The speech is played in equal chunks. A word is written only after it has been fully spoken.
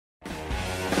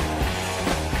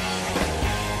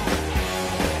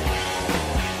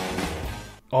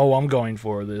Oh, I'm going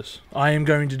for this. I am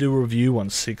going to do a review on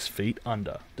 6 Feet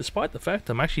Under, despite the fact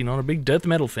I'm actually not a big death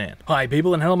metal fan. Hi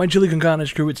people and hello my Chili Con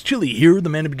Carnage crew, it's Chili here, the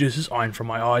man who produces Iron From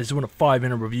My Eyes, doing a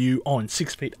 5-minute review on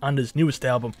 6 Feet Under's newest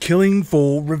album, Killing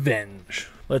for Revenge.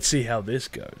 Let's see how this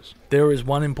goes. There is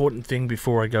one important thing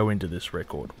before I go into this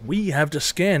record. We have to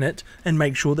scan it and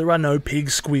make sure there are no pig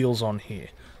squeals on here.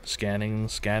 Scanning,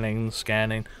 scanning,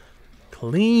 scanning.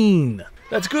 Clean.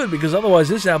 That's good, because otherwise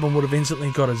this album would have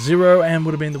instantly got a 0 and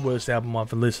would have been the worst album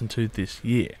I've listened to this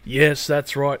year. Yes,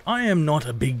 that's right, I am not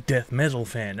a big death metal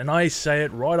fan, and I say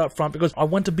it right up front because I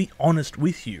want to be honest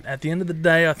with you. At the end of the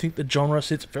day, I think the genre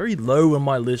sits very low on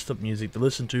my list of music to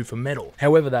listen to for metal.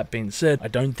 However, that being said, I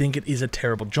don't think it is a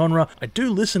terrible genre. I do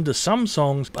listen to some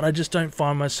songs, but I just don't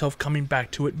find myself coming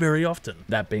back to it very often.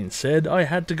 That being said, I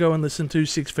had to go and listen to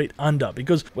 6 Feet Under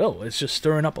because, well, it's just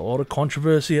stirring up a lot of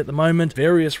controversy at the moment,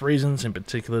 various reasons, in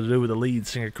particular to do with the lead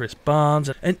singer Chris Barnes,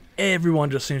 and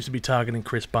everyone just seems to be targeting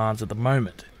Chris Barnes at the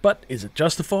moment. But is it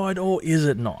justified or is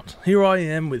it not? Here I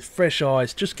am with fresh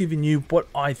eyes, just giving you what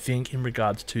I think in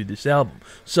regards to this album.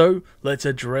 So let's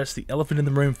address the elephant in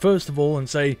the room first of all and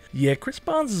say, yeah, Chris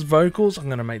Barnes' vocals, I'm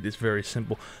going to make this very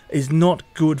simple, is not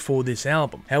good for this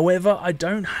album. However, I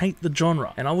don't hate the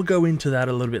genre, and I will go into that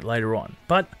a little bit later on.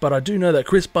 But I do know that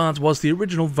Chris Barnes was the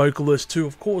original vocalist to,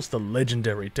 of course, the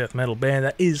legendary death metal band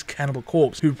that is Cannibal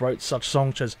Corpse, who wrote such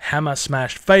songs as Hammer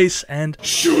Smashed Face and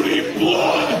Shooting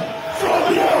Blood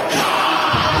from Your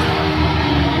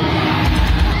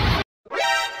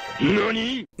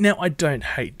Nani? Now, I don't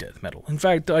hate death metal. In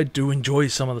fact, I do enjoy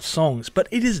some of the songs, but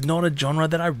it is not a genre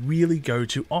that I really go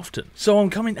to often. So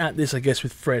I'm coming at this, I guess,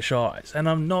 with fresh eyes, and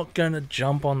I'm not going to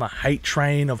jump on the hate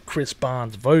train of Chris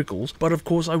Barnes' vocals, but of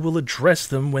course I will address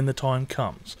them when the time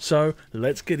comes. So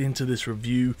let's get into this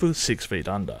review for 6 Feet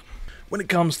Under. When it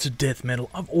comes to death metal,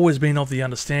 I've always been of the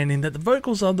understanding that the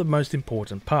vocals are the most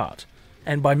important part.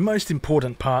 And by most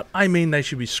important part, I mean they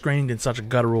should be screamed in such a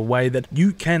guttural way that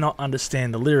you cannot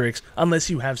understand the lyrics unless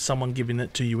you have someone giving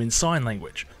it to you in sign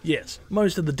language. Yes,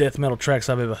 most of the death metal tracks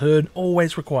I've ever heard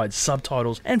always required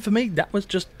subtitles, and for me that was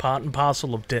just part and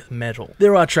parcel of death metal.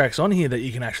 There are tracks on here that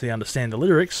you can actually understand the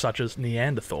lyrics, such as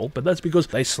Neanderthal, but that's because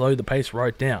they slow the pace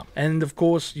right down. And of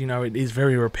course, you know, it is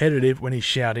very repetitive when he's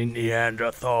shouting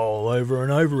Neanderthal over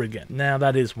and over again. Now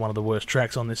that is one of the worst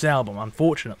tracks on this album,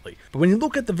 unfortunately. But when you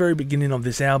look at the very beginning of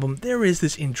this album, there is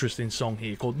this interesting song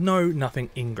here called No Nothing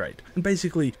Ingrate, and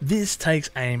basically this takes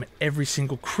aim at every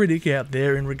single critic out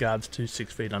there in regards to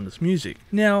 6 Feet Under's music.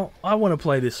 Now I want to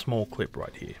play this small clip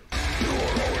right here.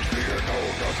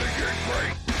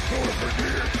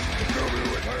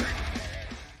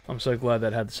 I'm so glad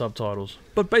that had the subtitles.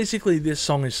 But basically this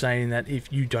song is saying that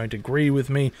if you don't agree with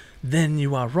me, then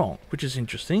you are wrong. Which is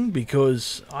interesting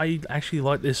because I actually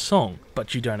like this song,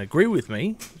 but you don't agree with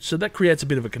me, so that creates a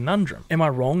bit of a conundrum. Am I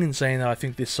wrong in saying that I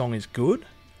think this song is good?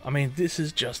 I mean, this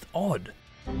is just odd.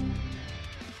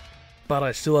 But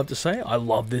I still have to say, I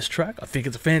love this track. I think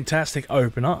it's a fantastic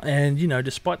opener, and you know,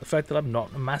 despite the fact that I'm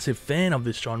not a massive fan of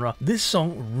this genre, this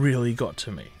song really got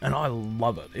to me, and I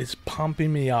love it. It's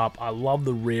pumping me up, I love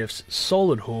the riffs,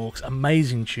 solid hooks,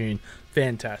 amazing tune,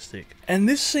 fantastic. And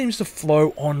this seems to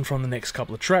flow on from the next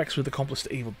couple of tracks with Accomplice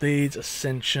to Evil Deeds,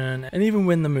 Ascension, and even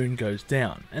When the Moon Goes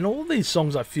Down. And all of these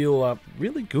songs I feel are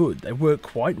really good. They work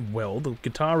quite well, the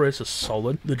guitar riffs are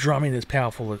solid, the drumming is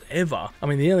powerful as ever. I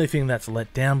mean, the only thing that's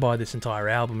let down by this entire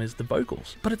album is the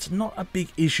vocals. But it's not a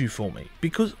big issue for me,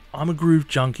 because I'm a groove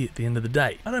junkie at the end of the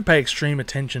day. I don't pay extreme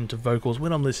attention to vocals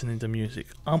when I'm listening to music.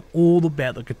 I'm all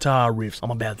about the guitar riffs,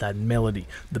 I'm about that melody,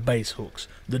 the bass hooks,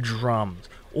 the drums.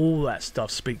 All that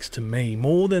stuff speaks to me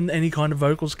more than any kind of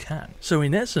vocals can. So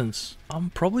in essence, I'm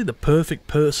probably the perfect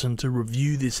person to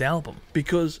review this album,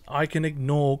 because I can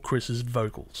ignore Chris's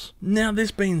vocals. Now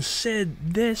this being said,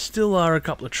 there still are a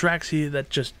couple of tracks here that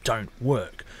just don't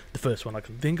work. The first one I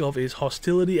can think of is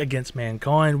Hostility Against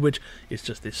Mankind, which is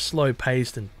just this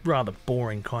slow-paced and rather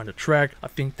boring kind of track. I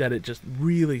think that it just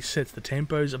really sets the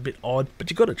tempos a bit odd, but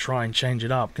you got to try and change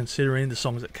it up considering the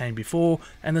songs that came before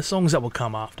and the songs that will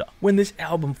come after. When this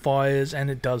album fires, and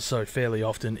it does so fairly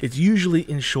often, it's usually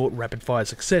in short rapid-fire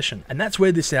succession, and that's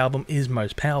where this album is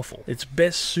most powerful. It's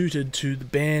best suited to the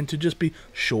band to just be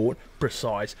short,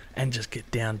 precise, and just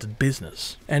get down to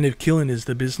business. And if killing is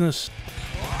the business,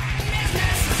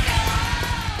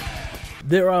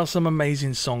 there are some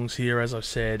amazing songs here, as I've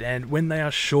said, and when they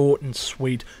are short and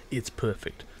sweet, it's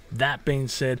perfect. That being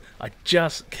said, I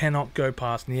just cannot go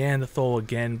past Neanderthal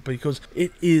again because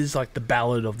it is like the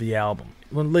ballad of the album.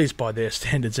 Well, at least by their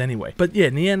standards anyway. But yeah,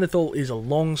 Neanderthal is a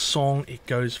long song. It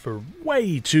goes for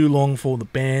way too long for the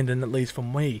band, and at least for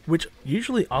me, which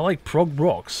usually I like prog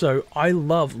rock, so I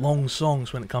love long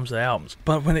songs when it comes to albums.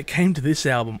 But when it came to this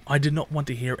album, I did not want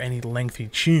to hear any lengthy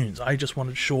tunes. I just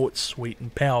wanted short, sweet,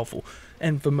 and powerful.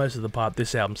 And for most of the part,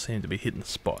 this album seemed to be hitting the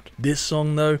spot. This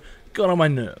song, though, got on my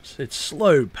nerves. It's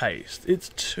slow paced, it's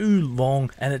too long,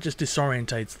 and it just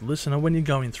disorientates the listener when you're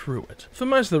going through it. For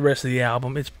most of the rest of the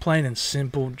album, it's plain and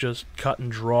simple, just cut and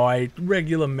dry,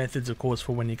 regular methods of course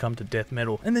for when you come to death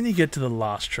metal, and then you get to the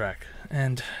last track,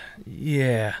 and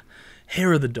yeah,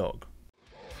 Hair of the Dog.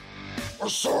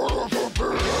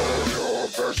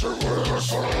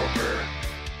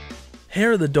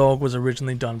 Hair of the Dog was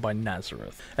originally done by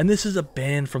Nazareth, and this is a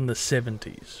band from the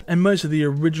 70s, and most of the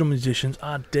original musicians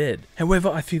are dead. However,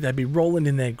 I think they'd be rolling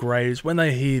in their graves when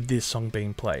they hear this song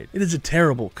being played. It is a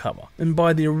terrible cover, and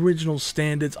by the original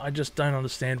standards, I just don't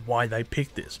understand why they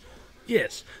picked this.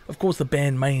 Yes, of course the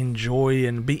band may enjoy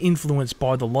and be influenced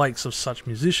by the likes of such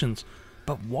musicians,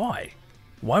 but why?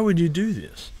 Why would you do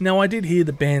this? Now, I did hear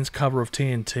the band's cover of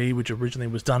TNT, which originally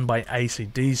was done by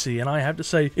AC/DC, and I have to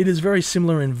say, it is very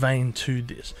similar in vein to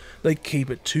this. They keep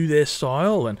it to their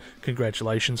style, and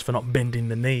congratulations for not bending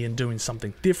the knee and doing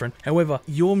something different. However,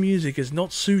 your music is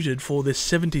not suited for this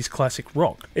 70s classic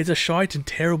rock. It's a shite and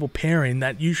terrible pairing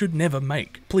that you should never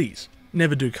make. Please,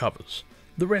 never do covers.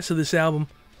 The rest of this album,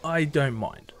 I don't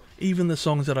mind. Even the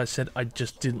songs that I said I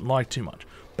just didn't like too much.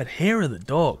 But Hair of the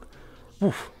Dog,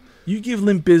 oof. You give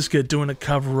Limp Bizkit doing a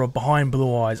cover of Behind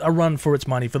Blue Eyes a run for its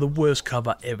money for the worst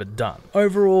cover ever done.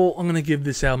 Overall, I'm going to give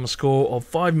this album a score of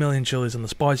 5 million chilies on the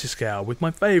spicy scale, with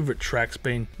my favourite tracks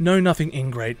being Know Nothing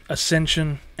Ingrate,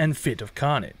 Ascension, and Fit of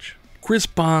Carnage. Chris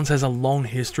Barnes has a long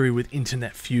history with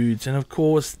internet feuds, and of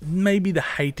course, maybe the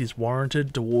hate is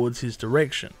warranted towards his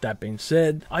direction. That being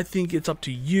said, I think it's up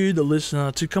to you, the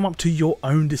listener, to come up to your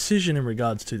own decision in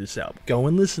regards to this album. Go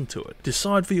and listen to it.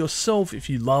 Decide for yourself if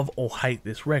you love or hate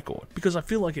this record, because I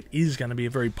feel like it is going to be a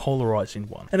very polarizing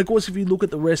one. And of course, if you look at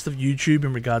the rest of YouTube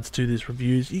in regards to these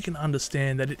reviews, you can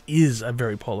understand that it is a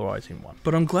very polarizing one.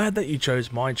 But I'm glad that you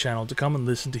chose my channel to come and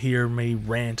listen to hear me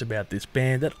rant about this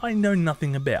band that I know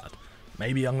nothing about.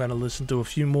 Maybe I'm going to listen to a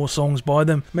few more songs by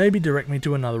them, maybe direct me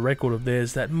to another record of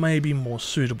theirs that may be more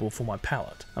suitable for my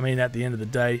palate. I mean, at the end of the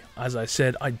day, as I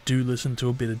said, I do listen to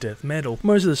a bit of death metal.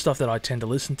 Most of the stuff that I tend to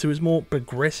listen to is more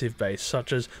progressive based,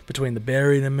 such as Between the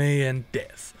Buried and Me and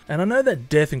Death. And I know that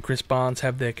Death and Chris Barnes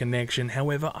have their connection,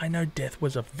 however, I know Death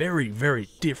was a very, very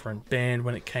different band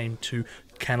when it came to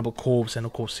Cannibal Corpse and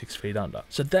of course 6 Feet Under.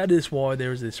 So that is why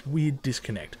there is this weird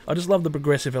disconnect. I just love the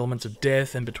progressive elements of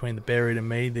Death, and Between the Buried and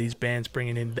Me, these bands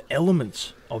bringing in the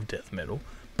elements of death metal,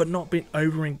 but not being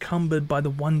over encumbered by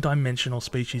the one-dimensional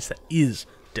species that is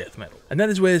death metal. And that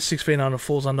is where 6 Feet Under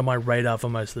falls under my radar for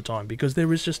most of the time, because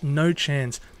there is just no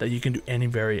chance that you can do any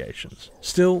variations.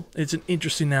 Still, it's an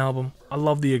interesting album, I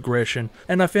love the aggression,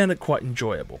 and I found it quite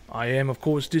enjoyable. I am of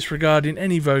course disregarding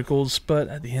any vocals, but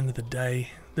at the end of the day,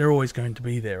 they're always going to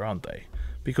be there, aren't they?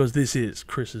 Because this is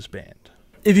Chris's band.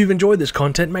 If you've enjoyed this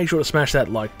content, make sure to smash that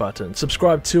like button,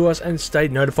 subscribe to us, and stay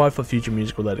notified for future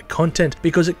music related content,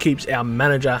 because it keeps our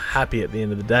manager happy at the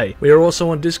end of the day. We are also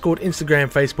on Discord, Instagram,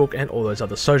 Facebook, and all those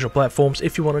other social platforms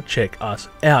if you want to check us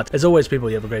out. As always, people,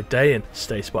 you have a great day and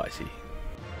stay spicy.